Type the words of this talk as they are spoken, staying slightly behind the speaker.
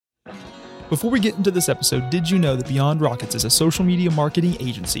Before we get into this episode, did you know that Beyond Rockets is a social media marketing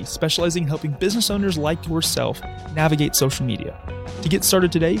agency specializing in helping business owners like yourself navigate social media? To get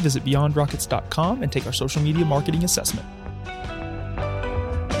started today, visit beyondrockets.com and take our social media marketing assessment.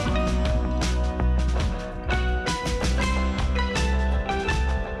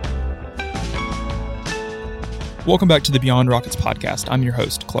 Welcome back to the Beyond Rockets podcast. I'm your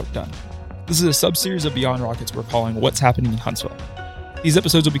host, Clark Dunn. This is a sub-series of Beyond Rockets we're calling What's Happening in Huntsville. These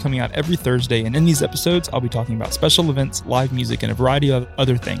episodes will be coming out every Thursday, and in these episodes, I'll be talking about special events, live music, and a variety of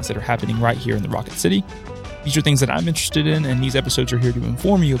other things that are happening right here in the Rocket City. These are things that I'm interested in, and these episodes are here to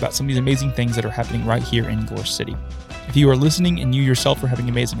inform you about some of these amazing things that are happening right here in your city. If you are listening and you yourself are having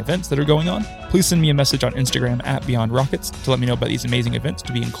amazing events that are going on, please send me a message on Instagram at Beyond Rockets to let me know about these amazing events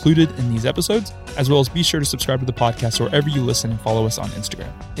to be included in these episodes, as well as be sure to subscribe to the podcast wherever you listen and follow us on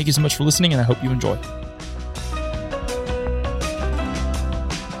Instagram. Thank you so much for listening, and I hope you enjoy.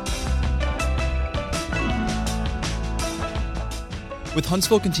 With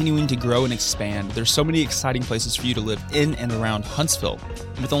Huntsville continuing to grow and expand, there's so many exciting places for you to live in and around Huntsville.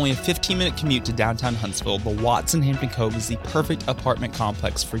 And with only a 15-minute commute to downtown Huntsville, the Watts in Hampton Cove is the perfect apartment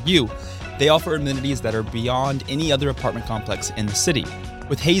complex for you. They offer amenities that are beyond any other apartment complex in the city.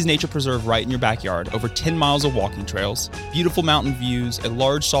 With Hayes Nature Preserve right in your backyard, over 10 miles of walking trails, beautiful mountain views, a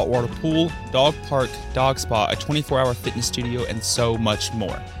large saltwater pool, dog park, dog spa, a 24-hour fitness studio, and so much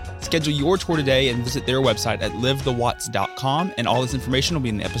more. Schedule your tour today and visit their website at livethewatts.com, and all this information will be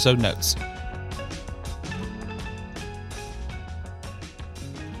in the episode notes.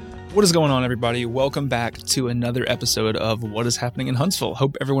 What is going on, everybody? Welcome back to another episode of What is Happening in Huntsville.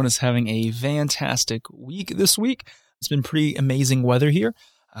 Hope everyone is having a fantastic week this week. It's been pretty amazing weather here.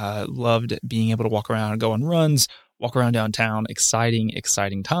 Loved being able to walk around and go on runs, walk around downtown.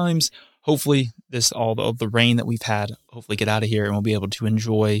 Exciting times. Hopefully all the rain that we've had, hopefully get out of here and we'll be able to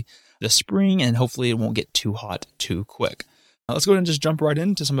enjoy the spring, and hopefully it won't get too hot too quick. Now let's go ahead and just jump right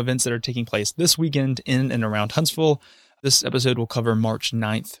into some events that are taking place this weekend in and around Huntsville. This episode will cover March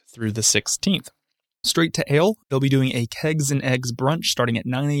 9th through the 16th. Straight to Ale, they'll be doing a Kegs and Eggs brunch starting at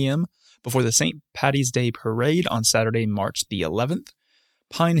 9 a.m. before the St. Patty's Day Parade on Saturday, March the 11th.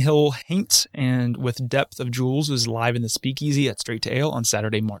 Pine Hill Haints and With Depth of Jewels is live in the Speakeasy at Straight to Ale on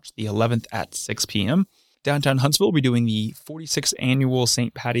Saturday, March the 11th at 6 p.m. Downtown Huntsville will be doing the 46th Annual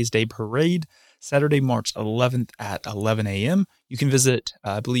St. Patty's Day Parade Saturday, March 11th at 11 a.m. You can visit,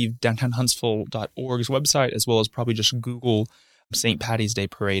 I believe, downtownhuntsville.org's website, as well as probably just Google St. Patty's Day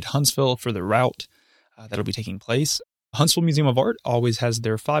Parade Huntsville for the route that'll be taking place. Huntsville Museum of Art always has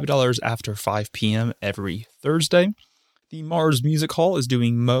their $5 after 5 p.m. every Thursday. The Mars Music Hall is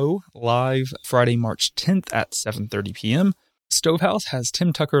doing Mo live Friday, March 10th at 7:30 p.m. Stovehouse has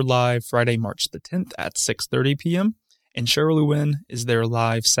Tim Tucker live Friday, March the 10th at 6:30 p.m. And Cheryl Lewin is there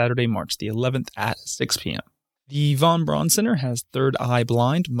live Saturday, March the 11th at 6 p.m. The Von Braun Center has Third Eye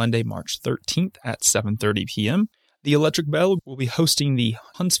Blind Monday, March 13th at 7:30 p.m. The Electric Bell will be hosting the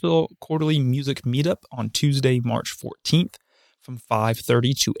Huntsville Quarterly Music Meetup on Tuesday, March 14th from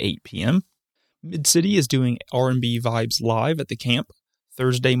 5:30 to 8 p.m. Mid-City is doing R&B Vibes live at the camp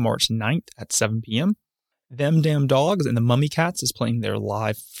Thursday, March 9th at 7 p.m. Them Damn Dogs and the Mummy Cats is playing there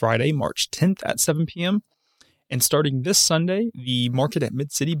live Friday, March 10th at 7 p.m. And starting this Sunday, the market at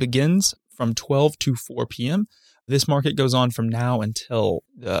Mid-City begins from 12 to 4 p.m. This market goes on from now until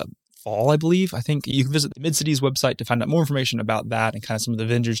the fall, I believe. I think you can visit the Mid-City's website to find out more information about that and kind of some of the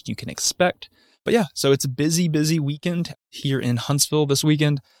vendors you can expect. But yeah, so it's a busy weekend here in Huntsville this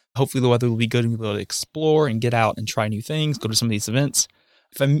weekend. Hopefully the weather will be good and we'll be able to explore and get out and try new things, go to some of these events.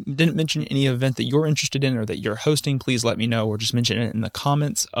 If I didn't mention any event that you're interested in or that you're hosting, please let me know, or just mention it in the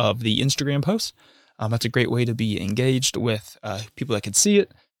comments of the Instagram post. That's a great way to be engaged with people that can see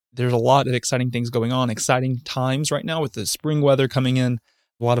it. There's a lot of exciting things going on, exciting times right now with the spring weather coming in.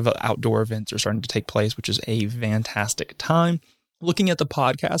 A lot of outdoor events are starting to take place, which is a fantastic time. Looking at the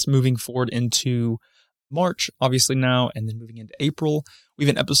podcast moving forward into March, obviously now, and then moving into April. We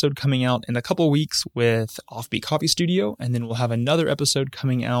have an episode coming out in a couple of weeks with Offbeat Coffee Studio, and then we'll have another episode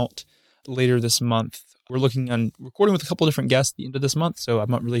coming out later this month. We're looking on recording with a couple of different guests at the end of this month, so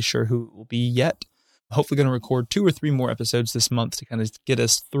I'm not really sure who it will be yet. Hopefully going to record 2 or 3 more episodes this month to kind of get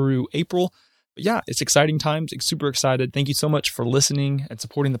us through April. But yeah, it's exciting times. Super excited. Thank you so much for listening and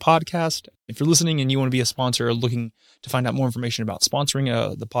supporting the podcast. If you're listening and you want to be a sponsor or looking to find out more information about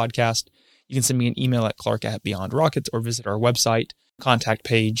sponsoring the podcast, you can send me an email at clark@beyondrockets or visit our website contact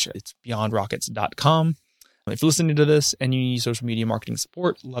page. It's beyondrockets.com. If you're listening to this and you need social media marketing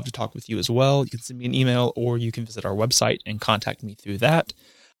support, love to talk with you as well. You can send me an email or you can visit our website and contact me through that.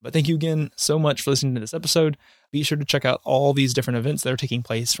 But thank you again so much for listening to this episode. Be sure to check out all these different events that are taking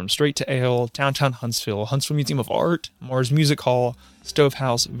place from Straight to Ale, Downtown Huntsville, Huntsville Museum of Art, Mars Music Hall, Stove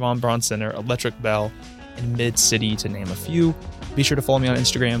House, Von Braun Center, Electric Bell, and Mid-City, to name a few. Be sure to follow me on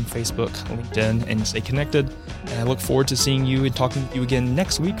Instagram, Facebook, LinkedIn, and stay connected. And I look forward to seeing you and talking with you again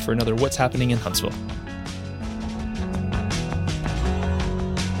next week for another What's Happening in Huntsville.